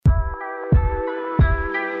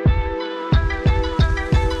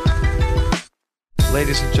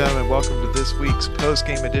Ladies and gentlemen, welcome to this week's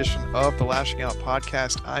post-game edition of the Lashing Out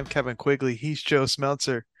podcast. I'm Kevin Quigley. He's Joe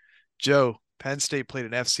Smeltzer. Joe, Penn State played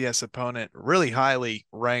an FCS opponent, really highly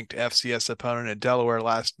ranked FCS opponent in Delaware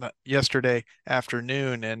yesterday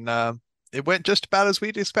afternoon, and it went just about as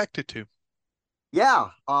we'd expect it to. Yeah,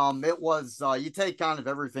 it was. You take kind of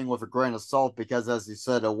everything with a grain of salt because, as you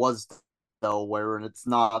said, it was Delaware, and it's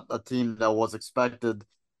not a team that was expected.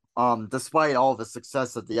 Despite all the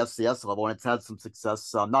success at the FCS level, and it's had some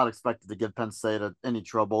success. Not expected to give Penn State any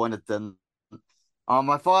trouble, and it didn't.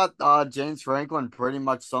 I thought James Franklin pretty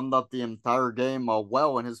much summed up the entire game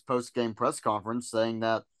well in his post-game press conference, saying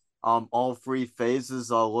that all three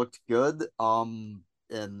phases looked good. And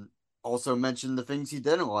also mentioned the things he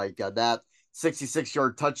didn't like. That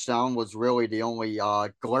 66-yard touchdown was really the only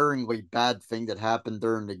glaringly bad thing that happened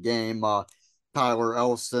during the game. Tyler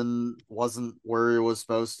Elson wasn't where he was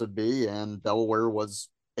supposed to be, and Delaware was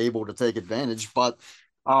able to take advantage. But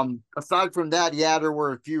aside from that, yeah, there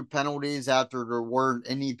were a few penalties after there weren't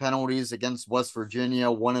any penalties against West Virginia.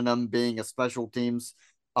 One of them being a special teams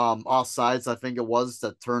offsides, I think it was,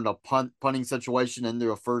 that turned a punting situation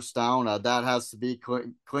into a first down. That has to be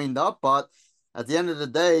cleaned up. But at the end of the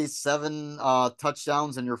day, seven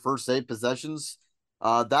touchdowns in your first eight possessions,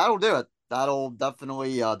 that'll do it. That'll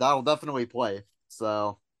definitely play.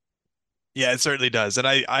 So Yeah, it certainly does. And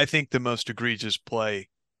I think the most egregious play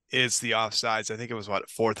is the offsides. I think it was what,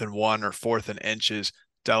 4th and 1 or 4th and inches.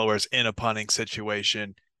 Delaware's in a punting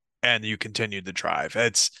situation, and you continued the drive.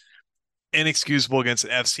 It's inexcusable against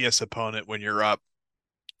an FCS opponent when you're up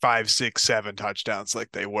 5, 6, 7 touchdowns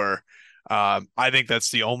like they were. I think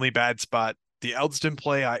that's the only bad spot. The Eldston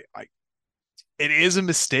play, it is a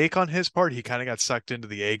mistake on his part. He kind of got sucked into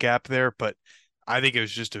the A gap there, but I think it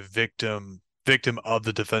was just a victim of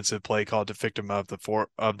the defensive play called, a victim of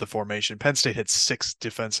the formation. Penn State had 6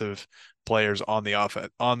 defensive players on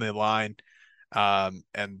the line.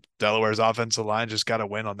 And Delaware's offensive line just got a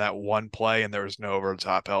win on that one play, and there was no over the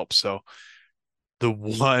top help. So the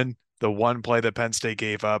one play that Penn State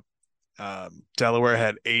gave up, Delaware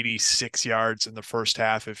had 86 yards in the first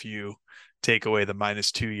half if you take away the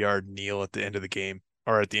 -2 yard kneel at the end of the game,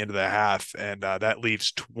 or at the end of the half, and that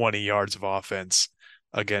leaves 20 yards of offense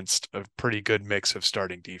against a pretty good mix of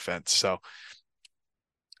starting defense. So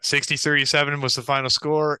 60-37 was the final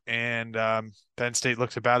score, and Penn State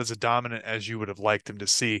looked about as dominant as you would have liked them to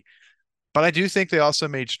see. But I do think they also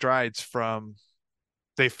made strides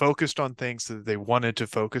they focused on things that they wanted to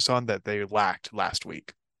focus on that they lacked last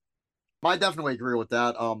week. I definitely agree with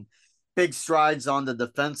that. Big strides on the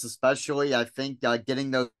defense, especially. I think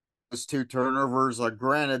getting those two turnovers.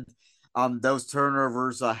 Granted, those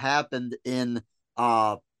turnovers happened in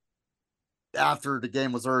uh after the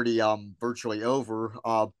game was already virtually over.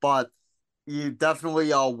 But you definitely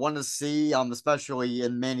want to see, especially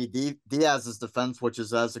in Diaz's defense, which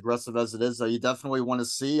is as aggressive as it is. You definitely want to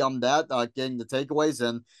see that getting the takeaways,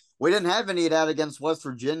 and we didn't have any of that against West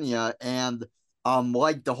Virginia, and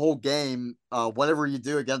like the whole game, whatever you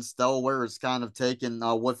do against Delaware is kind of taken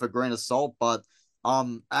with a grain of salt. But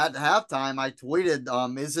at halftime, I tweeted,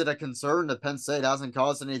 "Is it a concern that Penn State hasn't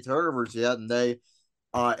caused any turnovers yet?" And they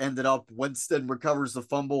ended up, Winston recovers the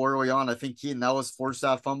fumble early on. I think Keaton Ellis forced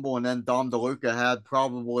that fumble, and then Dom DeLuca had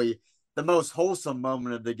probably the most wholesome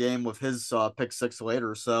moment of the game with his pick six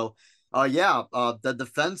later. So, the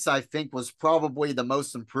defense I think was probably the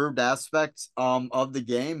most improved aspect of the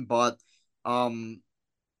game. But um,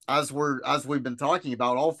 as we've been talking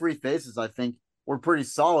about, all three phases I think were pretty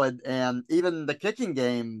solid, and even the kicking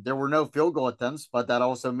game, there were no field goal attempts, but that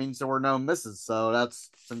also means there were no misses. So that's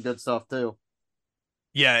some good stuff too.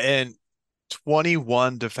 Yeah, and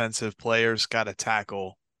 21 defensive players got a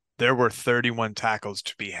tackle. There were 31 tackles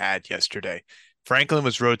to be had yesterday. Franklin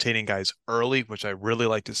was rotating guys early, which I really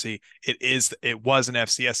like to see. It was an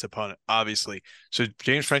FCS opponent, obviously. So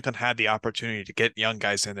James Franklin had the opportunity to get young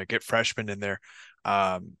guys in there, get freshmen in there.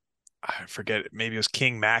 I forget, maybe it was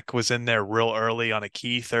King Mack was in there real early on a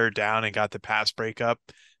key 3rd down and got the pass breakup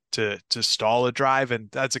to stall a drive. And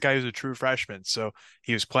that's a guy who's a true freshman. So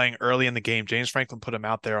he was playing early in the game. James Franklin put him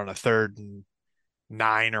out there on a 3rd and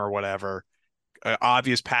 9 or whatever,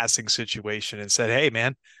 obvious passing situation, and said, "Hey,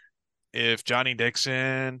 man, if Johnny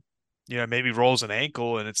Dixon, maybe rolls an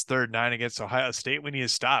ankle and it's 3rd and 9 against Ohio State, we need to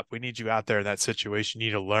stop. We need you out there in that situation. You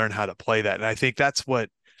need to learn how to play that." And I think that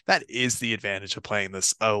is the advantage of playing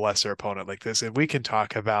this a lesser opponent like this. And we can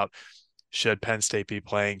talk about, should Penn State be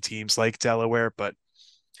playing teams like Delaware, but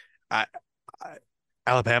I, I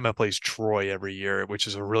Alabama plays Troy every year, which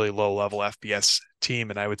is a really low level FBS team,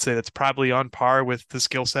 and I would say that's probably on par with the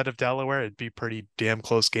skill set of Delaware. It'd be a pretty damn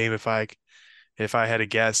close game if I had to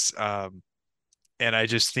guess. And I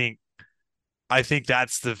think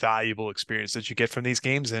that's the valuable experience that you get from these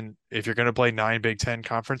games. And if you're going to play 9 Big 10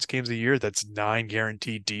 conference games a year, that's 9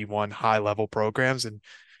 guaranteed D1 high level programs. And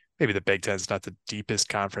maybe the Big Ten is not the deepest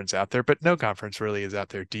conference out there, but no conference really is out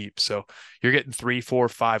there deep. So you're getting 3, 4,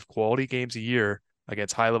 5 quality games a year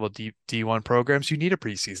against high level deep D1 programs. You need a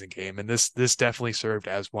preseason game. And this definitely served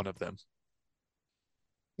as one of them.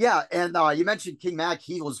 Yeah, and you mentioned King Mack.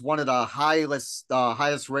 He was one of the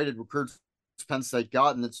highest rated recruits Penn State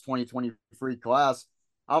got in its 2023 class.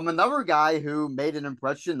 Another guy who made an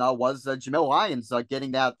impression was Jamil Lyons,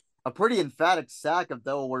 getting that a pretty emphatic sack of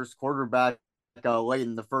Delaware's quarterback late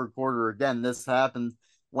in the third quarter. Again, this happened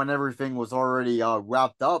when everything was already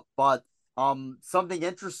wrapped up. But something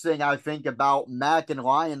interesting, I think, about Mack and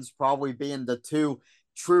Lyons probably being the two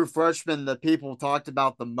true freshmen that people talked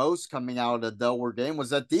about the most coming out of the Delaware game was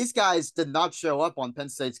that these guys did not show up on Penn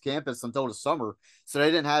State's campus until the summer. So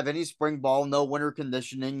they didn't have any spring ball, no winter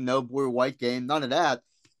conditioning, no blue-white game, none of that.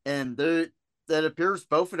 And it appears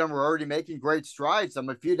both of them were already making great strides.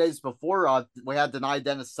 A few days before, we had denied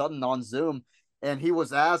Dennis Sutton on Zoom, and he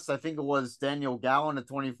was asked, I think it was Daniel Gallen at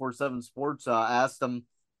 24/7 Sports, asked him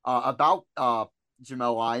about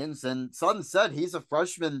Jamel Lyons, and Sutton said he's a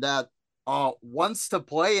freshman that wants to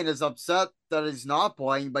play and is upset that he's not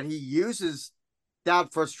playing, but he uses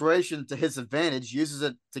that frustration to his advantage, uses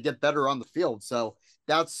it to get better on the field. So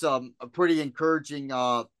that's a pretty encouraging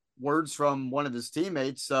words from one of his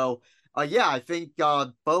teammates. So yeah, I think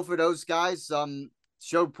both of those guys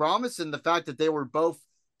showed promise, and the fact that they were both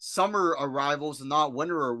summer arrivals and not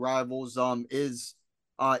winter arrivals is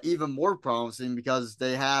even more promising because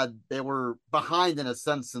they were behind in a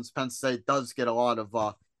sense since Penn State does get a lot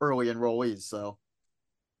of early enrollees. So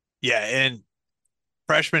Yeah. And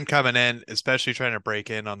freshmen coming in, especially trying to break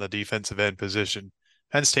in on the defensive end position.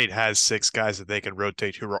 Penn State has 6 guys that they can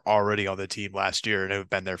rotate who were already on the team last year and have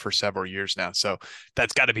been there for several years now. So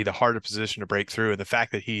that's got to be the harder position to break through. And the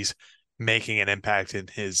fact that he's making an impact in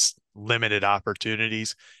his limited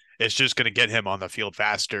opportunities, it's just going to get him on the field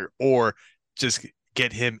faster or just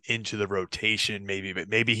get him into the rotation maybe, but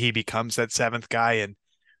maybe he becomes that 7th guy and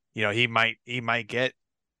he might get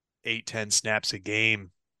 8, 10 snaps a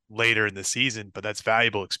game later in the season, but that's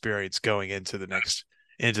valuable experience going into the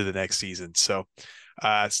next season. So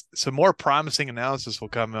some more promising analysis will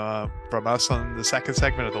come from us on the second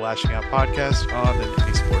segment of the Lashing Out podcast on the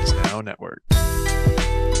Nittany Sports Now Network.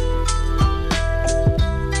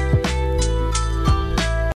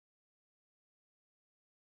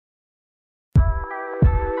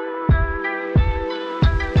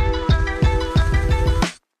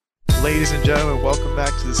 Ladies and gentlemen, welcome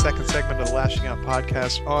back to the second segment of the Lashing Out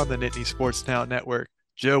podcast on the Nittany Sports Now Network.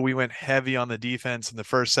 Joe, we went heavy on the defense in the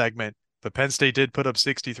first segment, but Penn State did put up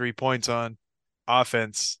 63 points on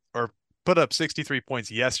offense, or put up 63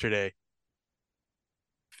 points yesterday,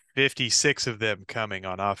 56 of them coming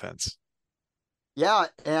on offense. yeah,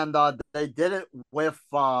 and they did it with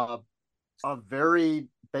a very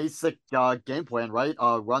basic game plan, right?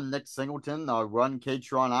 Run Nick Singleton, run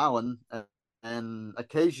Katron Allen, and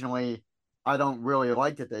occasionally I don't really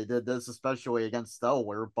like that they did this, especially against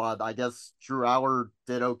Delaware. But I guess Drew Aller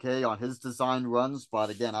did okay on his design runs. But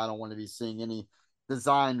again, I don't want to be seeing any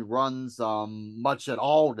designed runs much at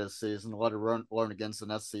all this season, let alone against an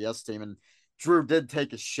SCS team. And Drew did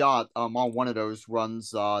take a shot on one of those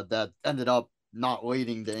runs that ended up not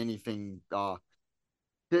leading to anything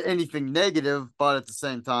negative, but at the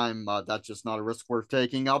same time, that's just not a risk worth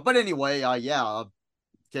taking. But anyway, yeah,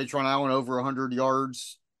 Katron Allen over 100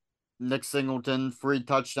 yards. Nick Singleton, 3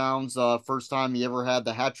 touchdowns. First time he ever had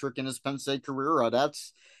the hat trick in his Penn State career.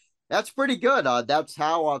 That's pretty good. That's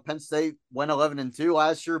how Penn State went 11-2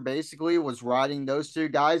 last year. Basically, was riding those two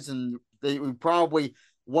guys, and we probably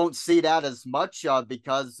won't see that as much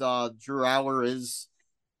because Drew Aller is,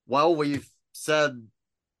 well, we've said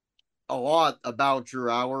a lot about Drew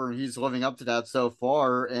Aller, and he's living up to that so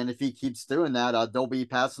far. And if he keeps doing that, they'll be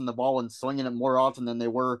passing the ball and slinging it more often than they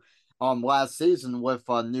were last season with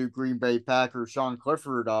new Green Bay Packer Sean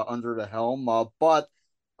Clifford under the helm. But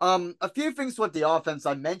a few things with the offense.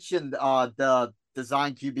 I mentioned the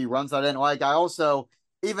design QB runs I didn't like. I also,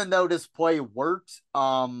 even though this play worked,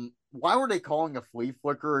 why were they calling a flea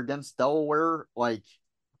flicker against Delaware? Like,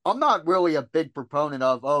 I'm not really a big proponent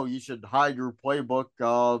of, oh, you should hide your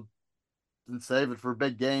playbook and save it for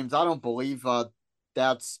big games. I don't believe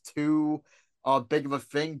that's too big of a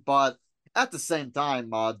thing, but at the same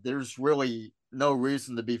time, there's really no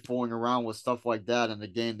reason to be fooling around with stuff like that in a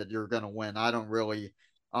game that you're going to win. I don't really.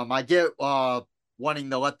 I get wanting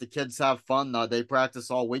to let the kids have fun. They practice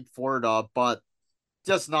all week for it, but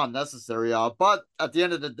just not necessary. But at the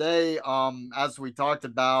end of the day, as we talked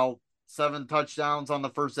about, 7 touchdowns on the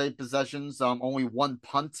first 8 possessions, only 1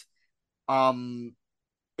 punt, um,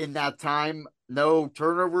 in that time, no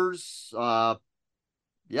turnovers.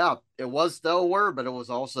 Yeah, it was Delaware, but it was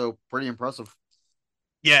also pretty impressive.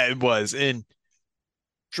 Yeah, it was. And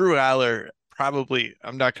Drew Aller probably,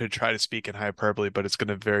 I'm not going to try to speak in hyperbole, but it's going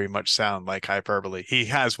to very much sound like hyperbole. He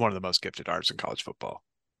has one of the most gifted arms in college football.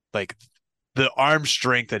 Like the arm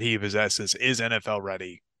strength that he possesses is NFL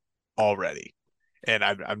ready already. And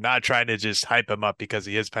I'm not trying to just hype him up because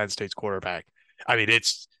he is Penn State's quarterback. I mean,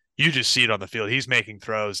 it's you just see it on the field. He's making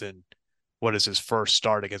throws and what is his first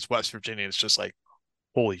start against West Virginia? It's just like,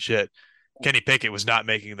 holy shit. Kenny Pickett was not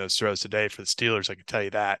making those throws today for the Steelers, I can tell you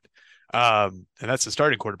that. And that's the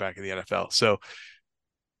starting quarterback in the NFL. So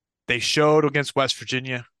they showed against West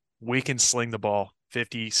Virginia, we can sling the ball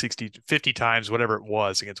 50, 60, 50 times, whatever it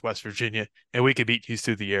was against West Virginia, and we can beat you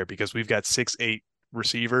through the air because we've got 6'8"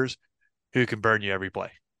 receivers who can burn you every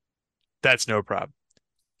play. That's no problem.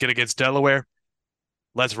 Get against Delaware,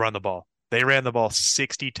 let's run the ball. They ran the ball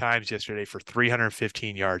 60 times yesterday for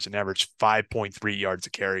 315 yards and averaged 5.3 yards a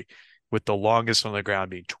carry, with the longest on the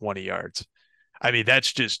ground being 20 yards. I mean,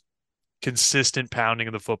 that's just consistent pounding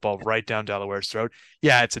of the football right down Delaware's throat.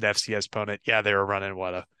 Yeah, it's an FCS opponent. Yeah, they were running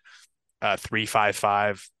what a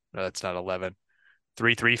 3-5-5. No, that's not 11.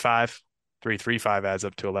 3-3-5. 3-3-5 adds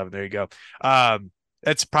up to 11. There you go.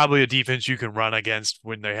 That's probably a defense you can run against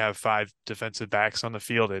when they have 5 defensive backs on the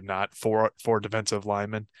field and not four defensive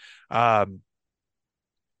linemen. Um,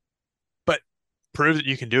 but prove that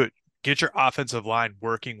you can do it. Get your offensive line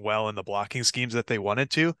working well in the blocking schemes that they wanted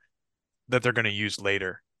to, that they're going to use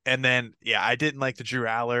later. And then, yeah, I didn't like the Drew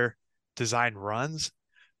Aller design runs,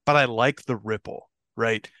 but I like the ripple,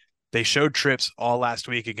 right? They showed trips all last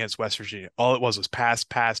week against West Virginia. All it was pass,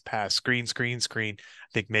 pass, pass, screen, screen, screen. I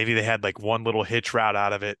think maybe they had like one little hitch route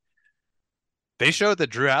out of it. They showed that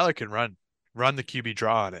Drew Aller can run the QB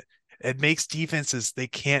draw on it. It makes defenses, they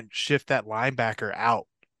can't shift that linebacker out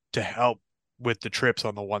to help with the trips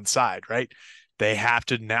on the one side, right? They have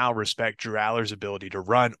to now respect Drew Aller's ability to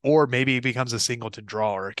run, or maybe it becomes a Singleton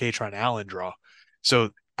draw or a Katron Allen draw. So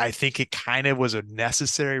I think it kind of was a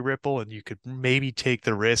necessary ripple, and you could maybe take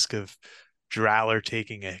the risk of Drew Aller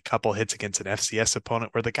taking a couple hits against an FCS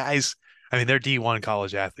opponent where the guys, I mean, they're D1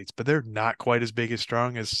 college athletes, but they're not quite as big as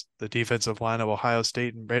strong as the defensive line of Ohio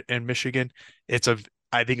State and Michigan. It's a,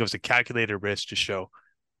 I think it was a calculated risk to show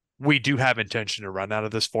we do have intention to run out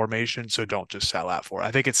of this formation, so don't just sell out for it.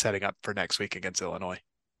 I think it's setting up for next week against Illinois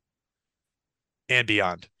and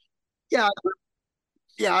beyond. Yeah,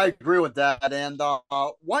 yeah, I agree with that. And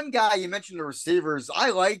one guy you mentioned the receivers,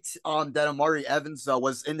 I liked that Amari Evans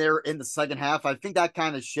was in there in the second half. I think that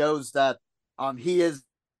kind of shows that he is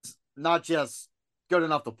not just good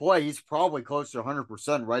enough to play, he's probably close to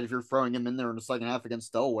 100%, right? If you're throwing him in there in the second half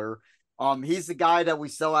against Delaware. He's the guy that we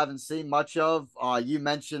still haven't seen much of. You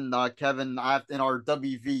mentioned Kevin in our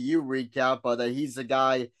WVU recap that he's the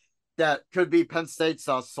guy that could be Penn State's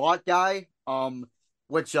slot guy.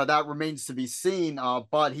 Which that remains to be seen.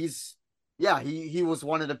 But yeah, he was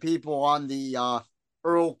one of the people on the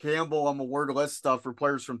Earl Campbell award list for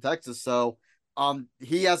players from Texas. So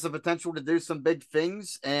he has the potential to do some big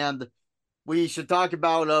things, and we should talk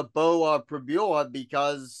about Bo Prabula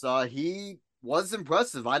because he was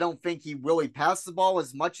impressive. I don't think he really passed the ball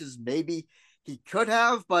as much as maybe he could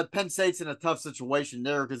have, but Penn State's in a tough situation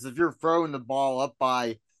there because if you're throwing the ball up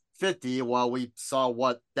by 50, well, we saw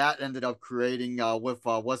what that ended up creating with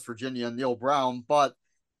West Virginia and Neil Brown. But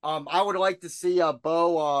I would like to see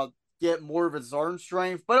Bo get more of his arm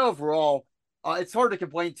strength. But overall, it's hard to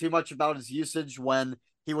complain too much about his usage when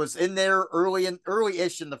he was in there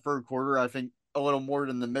early-ish in the third quarter. I think a little more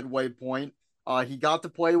than the midway point. He got to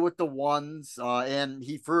play with the ones, and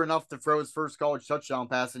he threw enough to throw his first college touchdown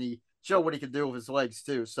pass, and he showed what he could do with his legs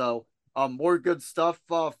too. So, more good stuff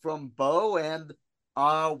from Bo, and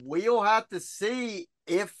we'll have to see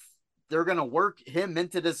if they're going to work him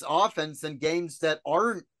into this offense in games that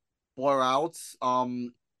aren't blowouts.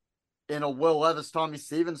 In a Will Levis, Tommy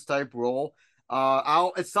Stevens type role.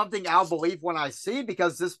 It's something I'll believe when I see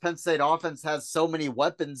because this Penn State offense has so many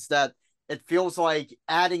weapons that it feels like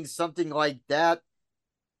adding something like that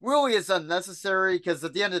really is unnecessary. Because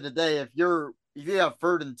at the end of the day, if you have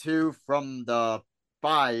 3rd and 2 from the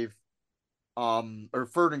 5, or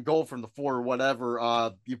 3rd and goal from the 4 or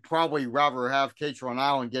whatever, you probably rather have Katron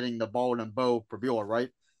Allen getting the ball than Bo Prabula, right?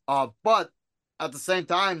 But at the same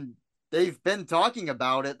time, they've been talking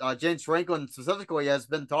about it. James Franklin specifically has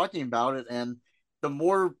been talking about it, and the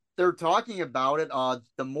more they're talking about it,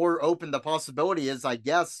 the more open the possibility is, I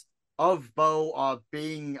guess, of Bo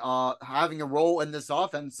being having a role in this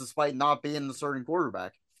offense despite not being the starting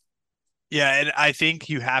quarterback. Yeah, and I think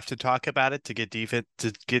you have to talk about it to get defense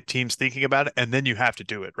to get teams thinking about it, and then you have to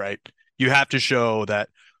do it, right? You have to show that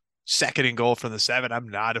second and goal from the 7. I'm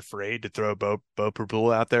not afraid to throw Bo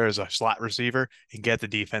Prabula out there as a slot receiver and get the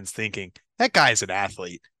defense thinking. That guy's an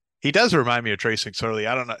athlete. He does remind me of Trace McSorley.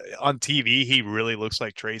 I don't know. On TV, he really looks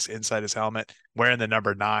like Trace inside his helmet, wearing the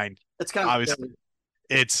number 9. It's kind of Obviously,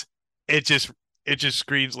 scary. it's it just it just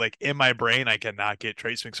screams like in my brain I cannot get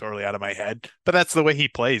Trace McSorley out of my head. But that's the way he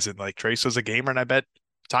plays. And like Trace was a gamer, and I bet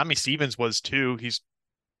Tommy Stevens was too. He's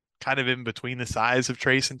kind of in between the size of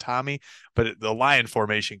Trace and Tommy, but the lion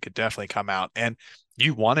formation could definitely come out. And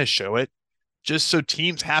you want to show it just so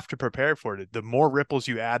teams have to prepare for it. The more ripples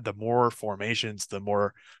you add, the more formations, the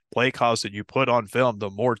more play calls that you put on film,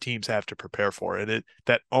 the more teams have to prepare for it.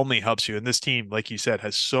 That only helps you. And this team, like you said,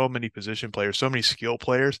 has so many position players, so many skill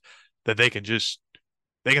players that they can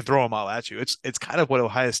throw them all at you. It's kind of what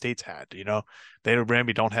Ohio State's had. They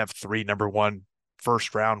maybe don't have 3 number 1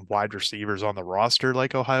 first round wide receivers on the roster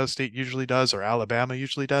like Ohio State usually does or Alabama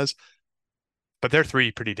usually does, but they're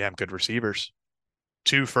 3 pretty damn good receivers,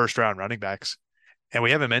 2 first round running backs, and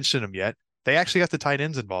we haven't mentioned them yet. They actually got the tight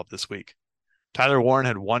ends involved this week. Tyler Warren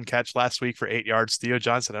had 1 catch last week for 8 yards. Theo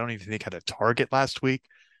Johnson, I don't even think had a target last week.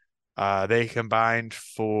 They combined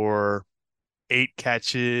for 8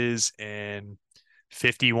 catches and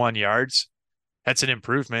 51 yards. That's an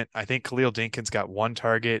improvement. I think Khalil Dinkins got 1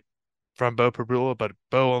 target from Bo Prabula, but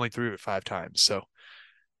Bo only threw it 5 times. So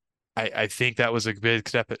I think that was a big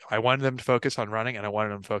step. I wanted them to focus on running, and I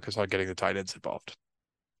wanted them to focus on getting the tight ends involved.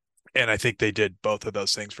 And I think they did both of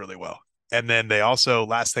those things really well. And then they also,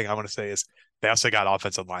 last thing I want to say is they also got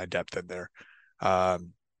offensive line depth in there.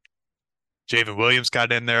 Um, Javen Williams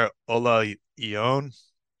got in there, Ola Ione,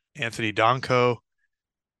 Anthony Donko.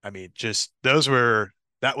 I mean,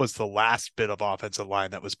 that was the last bit of offensive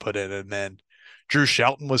line that was put in. And then Drew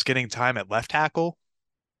Shelton was getting time at left tackle.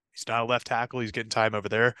 He's not a left tackle. He's getting time over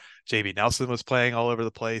there. JB Nelson was playing all over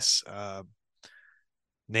the place.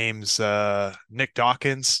 Names Nick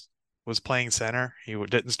Dawkins was playing center. He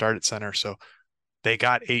didn't start at center. So they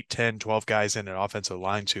got 8, 10, 12 guys in an offensive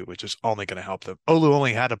line too, which is only going to help them. Olu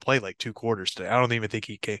only had to play like 2 quarters today. I don't even think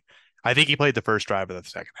he came. I think he played the first drive of the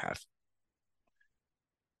second half.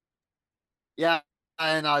 Yeah,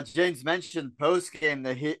 and James mentioned post game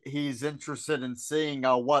that he's interested in seeing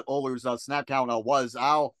what Olu's snap count was.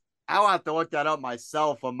 I'll have to look that up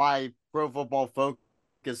myself. My Pro Football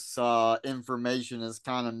Focus information is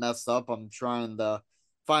kind of messed up. I'm trying to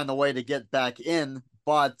find a way to get back in,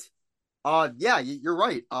 but yeah, you're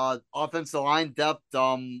right. Offensive line depth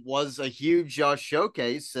was a huge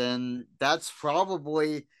showcase, and that's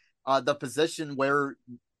probably the position where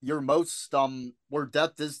your most where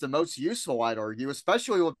depth is the most useful, I'd argue,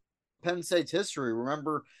 especially with Penn State's history.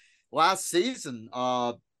 Remember last season,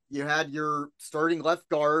 you had your starting left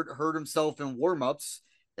guard hurt himself in warmups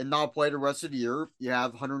and not play the rest of the year. You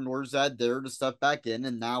have Hunter Norzad there to step back in,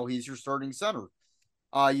 and now he's your starting center.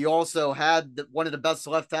 You also had one of the best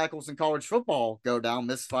left tackles in college football go down,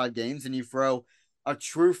 miss 5 games, and you throw a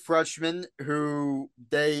true freshman who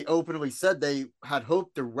they openly said they had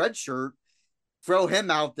hoped to redshirt, throw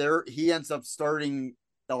him out there. He ends up starting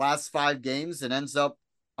the last 5 games and ends up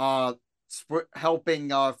helping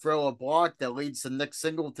throw a block that leads to Nick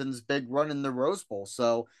Singleton's big run in the Rose Bowl.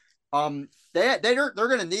 So they're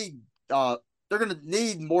going to need they're going to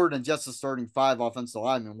need more than just a starting 5 offensive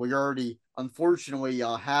linemen. We already unfortunately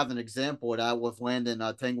have an example of that with Landon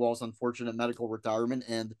Tangwall's unfortunate medical retirement,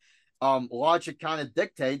 and logic kind of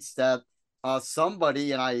dictates that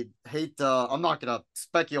somebody, and I hate I'm not going to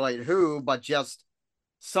speculate who, but just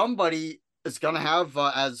somebody is going to have,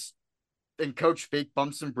 as in coach speak,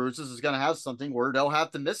 bumps and bruises, is going to have something where they'll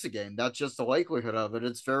have to miss a game. That's just the likelihood of it.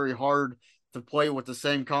 It's very hard to play with the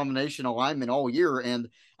same combination of linemen all year. And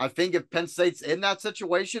I think if Penn State's in that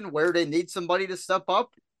situation where they need somebody to step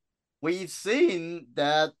up, we've seen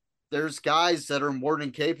that there's guys that are more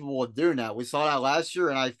than capable of doing that. We saw that last year,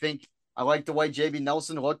 and I think I like the way JB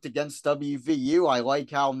Nelson looked against WVU. I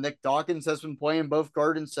like how Nick Dawkins has been playing both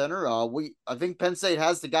guard and center. I think Penn State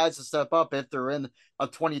has the guys to step up if they're in a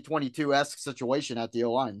 2022-esque situation at the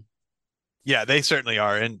O-line. Yeah, they certainly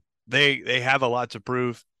are, and they have a lot to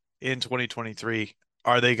prove in 2023.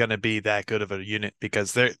 Are they going to be that good of a unit?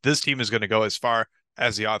 Because this team is going to go as far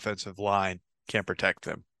as the offensive line can protect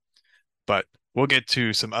them. But we'll get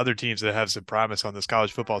to some other teams that have some promise on this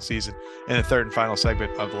college football season in the third and final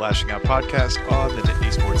segment of the Lashing Out podcast on the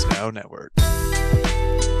Nittany Sports Now Network.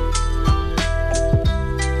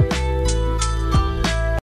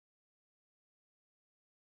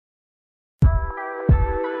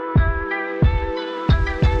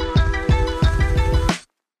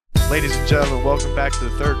 Ladies and gentlemen, welcome back to the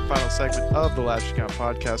third and final segment of the Lasching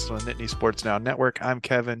podcast on the Nittany Sports Now Network. I'm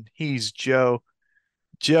Kevin. He's Joe.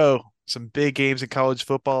 Joe, some big games in college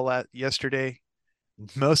football yesterday.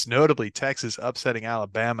 Most notably, Texas upsetting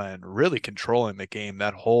Alabama and really controlling the game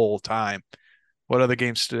that whole time. What other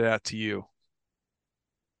games stood out to you?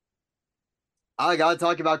 I got to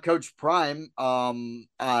talk about Coach Prime.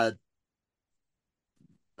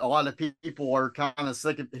 A lot of people are kind of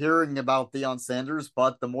sick of hearing about Deion Sanders,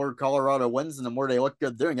 but the more Colorado wins and the more they look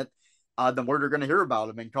good doing it, the more they're going to hear about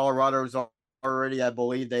him. And Colorado's already, I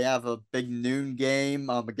believe, they have a big noon game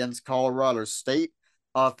against Colorado State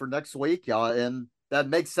for next week, and that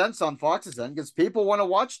makes sense on Fox's end because people want to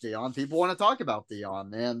watch Deion, people want to talk about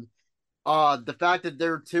Deion, and the fact that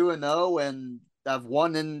they're 2-0 and have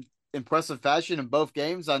won in impressive fashion in both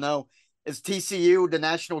games. I know, is TCU the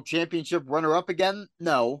national championship runner up again?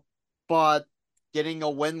 No, but getting a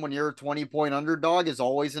win when you're a 20-point underdog is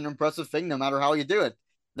always an impressive thing, no matter how you do it.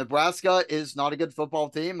 Nebraska is not a good football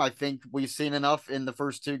team. I think we've seen enough in the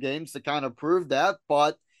first two games to kind of prove that,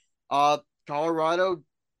 but Colorado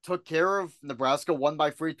took care of Nebraska, won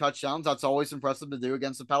by 3 touchdowns. That's always impressive to do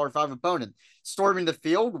against a Power 5 opponent. Storming the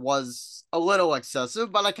field was a little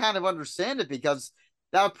excessive, but I kind of understand it because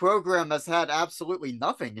that program has had absolutely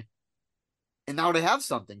nothing, and now they have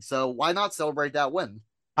something. So why not celebrate that win?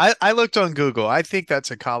 I looked on Google. I think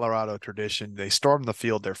that's a Colorado tradition. They stormed the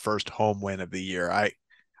field their first home win of the year.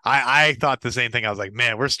 I thought the same thing. I was like,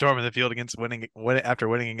 man, we're storming the field against after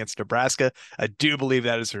winning against Nebraska. I do believe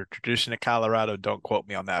that is a tradition of Colorado. Don't quote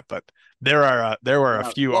me on that, but there were a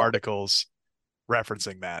Yeah, few well, articles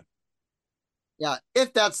referencing that. yeah.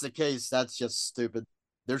 If that's the case, that's just stupid.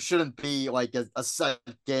 There shouldn't be like a set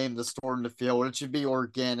game to storm the field. It should be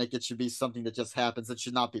organic. It should be something that just happens. It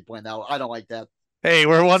should not be planned out. I don't like that. Hey,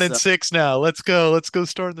 we're 1 and So 6 now. Let's go. Let's go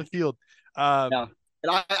storm the field. yeah,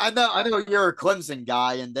 and I know you're a Clemson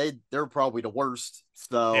guy, and they're probably the worst.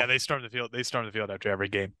 Yeah, So they storm the field. They storm the field after every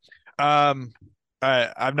game. Um,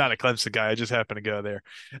 I'm not a Clemson guy. I just happen to go there.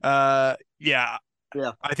 Yeah,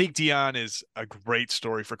 yeah, I think Dion is a great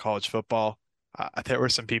story for college football. There were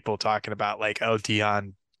some people talking about like, oh,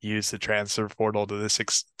 Dion used the transfer portal to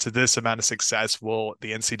this amount of success. Will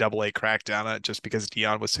the NCAA crack down on it just because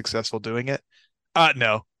Dion was successful doing it?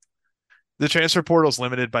 No. The transfer portal is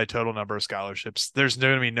limited by total number of scholarships. There's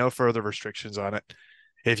going to be no further restrictions on it.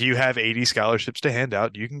 If you have 80 scholarships to hand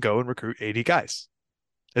out, you can go and recruit 80 guys.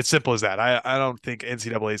 It's simple as that. I don't think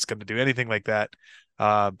NCAA is going to do anything like that.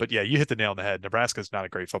 But yeah, you hit the nail on the head. Nebraska's not a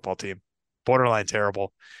great football team. Borderline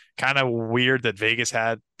terrible. Kind of weird that Vegas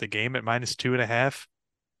had the game at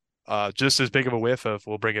 -2.5. Just as big of a whiff of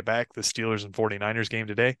we'll bring it back, the Steelers and 49ers game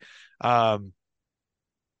today. Um,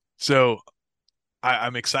 so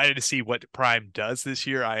I'm excited to see what Prime does this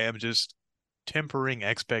year. I am just tempering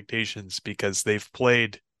expectations because they've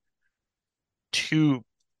played two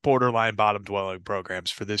borderline bottom dwelling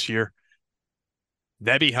programs for this year.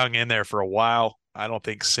 Nebby hung in there for a while. I don't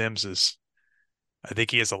think Sims is, I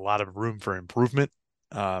think he has a lot of room for improvement.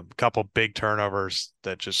 A couple big turnovers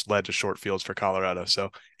that just led to short fields for Colorado. So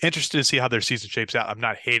interested to see how their season shapes out. I'm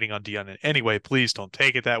not hating on Dion in any way. Please don't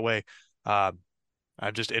take it that way. Um,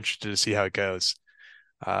 I'm just interested to see how it goes.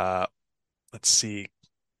 Uh, let's see.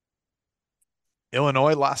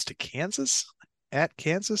 Illinois lost to Kansas at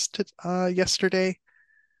Kansas yesterday.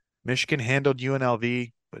 Michigan handled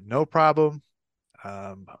UNLV, but no problem.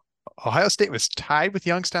 Um, Ohio State was tied with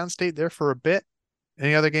Youngstown State there for a bit.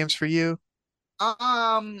 Any other games for you?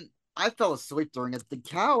 I fell asleep during it. Did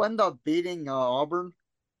Cal end up beating Auburn?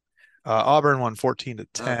 Auburn won 14 to Uh,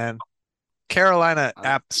 10. Carolina, I,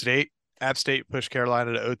 App State. App State pushed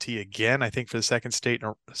Carolina to OT again, I think for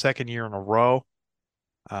the second year in a row.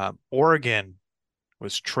 Oregon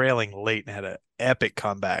was trailing late and had an epic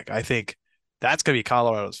comeback. I think that's going to be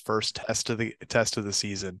Colorado's first test of the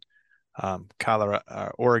season.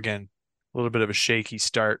 Oregon, a little bit of a shaky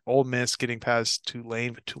start. Ole Miss getting past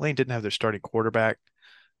Tulane, but Tulane didn't have their starting quarterback.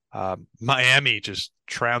 Miami just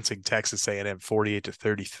trouncing Texas A&M 48 to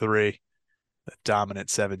 33, a dominant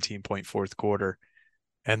 17-point fourth quarter.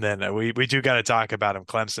 And then we do got to talk about him,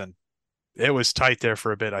 Clemson. It was tight there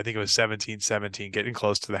for a bit. I think it was 17-17, getting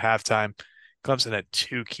close to the halftime. Clemson had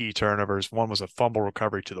two key turnovers. One was a fumble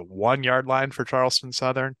recovery to the 1 yard line for Charleston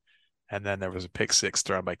Southern, and then there was a pick six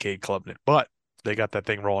thrown by Cade Klubnik. But they got that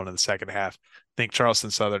thing rolling in the second half. I think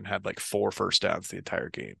Charleston Southern had like 4 first downs the entire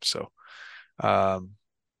game. So um,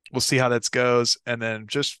 we'll see how that goes. And then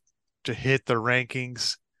just to hit the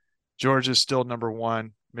rankings, Georgia's still number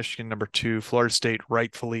one, Michigan number two, Florida State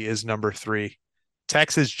rightfully is number three.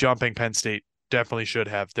 Texas jumping Penn State definitely should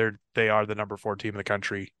have. They are the number 4 team in the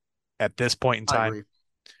country at this point in I time. agree.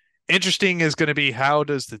 Interesting is going to be how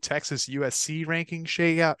does the Texas USC ranking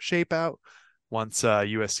shape out once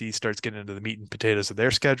USC starts getting into the meat and potatoes of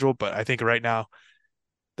their schedule. But I think right now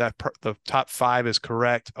the top five is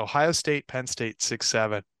correct. Ohio State, Penn State,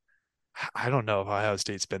 6-7. I don't know if Ohio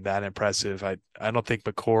State's been that impressive. I don't think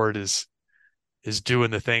McCord is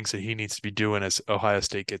doing the things that he needs to be doing as Ohio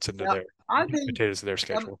State gets into Yeah, their I meat and think potatoes of their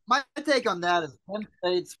schedule. my take on that is Penn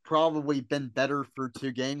State's probably been better for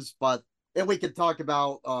 2 games, but and we could talk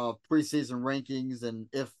about preseason rankings and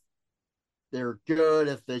if they're good,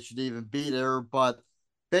 if they should even be there. But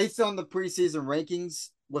based on the preseason rankings,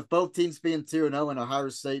 with both teams being 2-0 and Ohio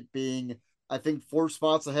State being, I think, 4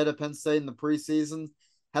 spots ahead of Penn State in the preseason,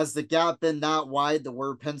 has the gap been that wide to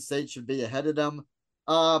where Penn State should be ahead of them?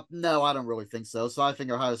 No, I don't really think so. So I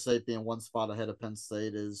think Ohio State being 1 spot ahead of Penn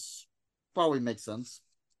State is probably makes sense.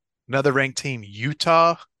 Another ranked team,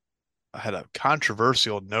 Utah, had a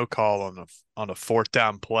controversial no call on a fourth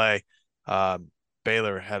down play. Um,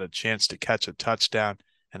 Baylor had a chance to catch a touchdown,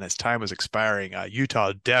 and as time was expiring,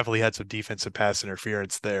 Utah definitely had some defensive pass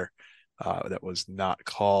interference there that was not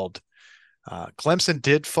called. Clemson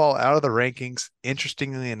did fall out of the rankings.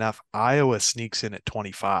 Interestingly enough, Iowa sneaks in at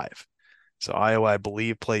 25. So Iowa, I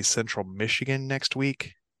believe, plays Central Michigan next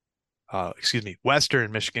week. Excuse me,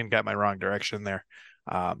 Western Michigan. Got my wrong direction there.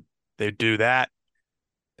 They do that.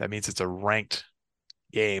 That means it's a ranked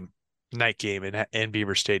game, night game in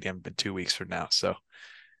Beaver Stadium in 2 weeks from now. So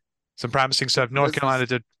some promising stuff. North This Carolina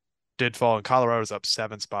is did fall, and Colorado's up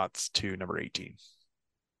 7 spots to number 18.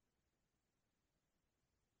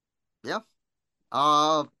 yeah.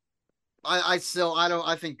 I still I don't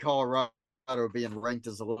I think Colorado being ranked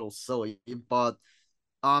is a little silly, but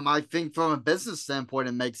I think from a business standpoint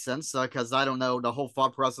it makes sense because I don't know the whole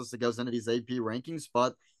thought process that goes into these AP rankings,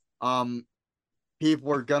 but um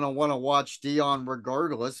people are gonna want to watch Dion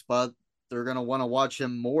regardless, but they're gonna want to watch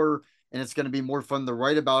him more, and it's gonna be more fun to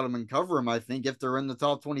write about him and cover him. I think if they're in the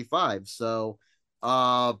top 25, so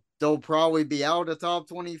they'll probably be out of top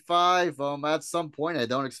 25 at some point. I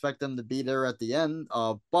don't expect them to be there at the end,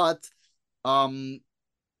 but um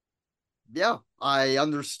yeah, I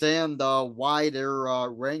understand why they're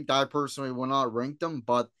ranked. I personally will not rank them,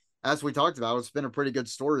 but as we talked about, it's been a pretty good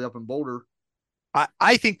story up in Boulder.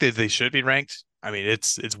 I think that they should be ranked. I mean,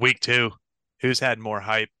 it's week two. Who's had more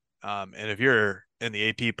hype? And if you're in the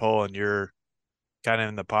AP poll and you're kind of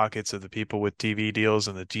in the pockets of the people with TV deals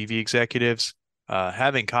and the TV executives,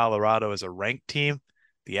 having Colorado as a ranked team,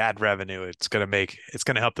 the ad revenue it's going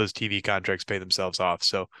to help those TV contracts pay themselves off.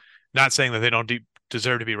 So, not saying that they don't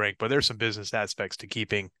deserve to be ranked, but there's some business aspects to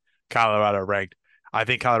keeping Colorado ranked. I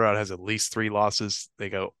think Colorado has at least 3 losses. They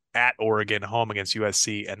go at Oregon, home against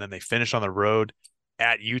USC, and then they finish on the road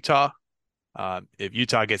at Utah. If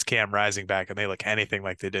Utah gets Cam Rising back and they look anything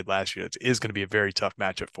like they did last year, it is going to be a very tough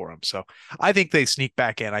matchup for them. So I think they sneak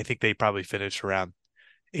back in. I think they probably finish around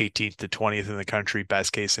 18th to 20th in the country,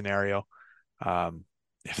 best case scenario. Um,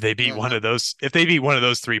 Yeah, if they beat one of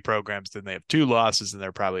those 3 programs, then they have 2 losses and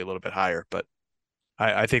they're probably a little bit higher. But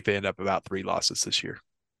I think they end up about 3 losses this year.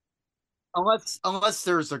 unless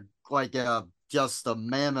there's a like a just a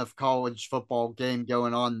mammoth college football game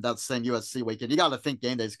going on that same USC weekend. You got to think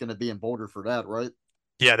game day is going to be in Boulder for that, right?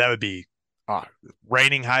 Yeah, that would be uh,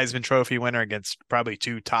 reigning Heisman Trophy winner against probably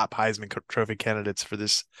 2 top Heisman Trophy candidates for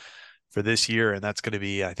this year, and that's going to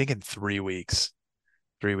be I think in 3 weeks,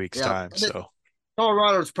 3 weeks Yeah, time. and So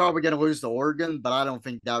Colorado's probably going to lose to Oregon, but I don't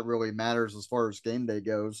think that really matters as far as game day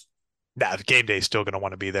goes. that game day is still going to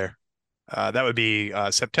want to be there. That would be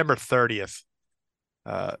September 30th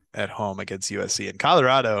at home against USC. And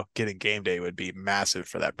Colorado getting game day would be massive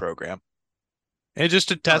for that program. And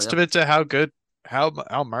just a Oh yeah, testament to how good, how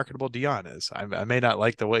marketable Dion is. I may not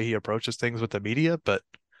like the way he approaches things with the media, but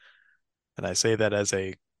and I say that as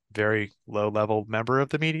a very low level member of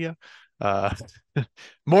the media, uh,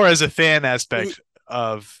 more as a fan he, aspect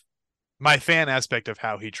of my fan aspect of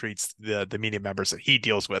how he treats the media members that he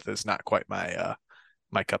deals with is not quite my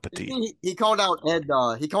cup of tea. he called out Ed.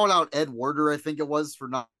 He called out Ed Werder, I think it was, for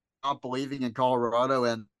not believing in Colorado,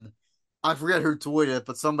 and I forget who tweeted it,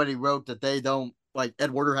 but somebody wrote that they don't like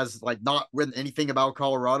Ed Werder has like not written anything about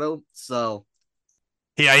Colorado. So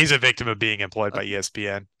Yeah, he's a victim of being employed uh, by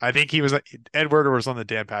ESPN. I think he was Edward was on the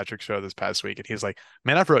Dan Patrick show this past week, and he was like,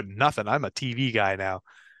 "Man, I've wrote nothing. I'm a TV guy now."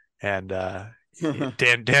 And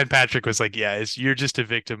Dan Patrick was like, "Yeah, you're just a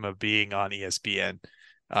victim of being on ESPN,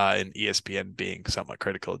 and ESPN being somewhat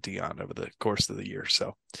critical of Dion over the course of the year."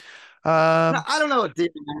 So, um, I don't know if Dion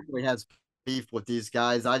actually has beef with these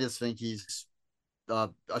guys. I just think he's a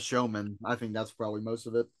showman. I think that's probably most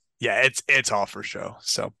of it. yeah, it's all for show.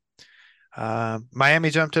 So, Miami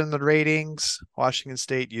jumped in the ratings. Washington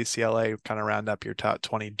State, UCLA kind of round up your top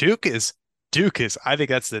 20. Duke is. I think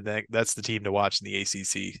that's the team to watch in the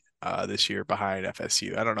ACC this year behind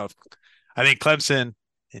FSU. I don't know if I think Clemson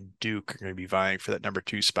and Duke are going to be vying for that number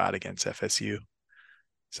 2 spot against FSU.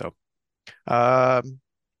 So I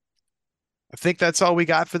think that's all we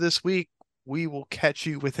got for this week. We will catch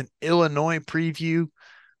you with an Illinois preview.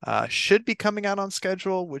 Should be coming out on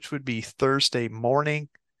schedule, which would be Thursday morning.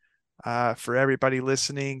 For everybody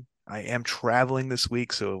listening, I am traveling this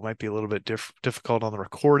week, so it might be a little bit difficult on the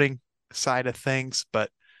recording side of things, but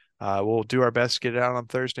we'll do our best to get it out on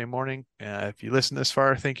Thursday morning. If you listen this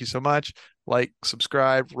far, thank you so much. Like,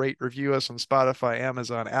 subscribe, rate, review us on Spotify,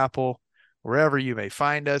 Amazon, Apple, wherever you may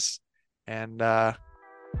find us. And have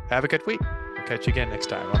a good week. We'll catch you again next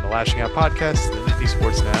time on the Lashing Out Podcast, the Nifty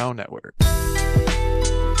Sports Now Network.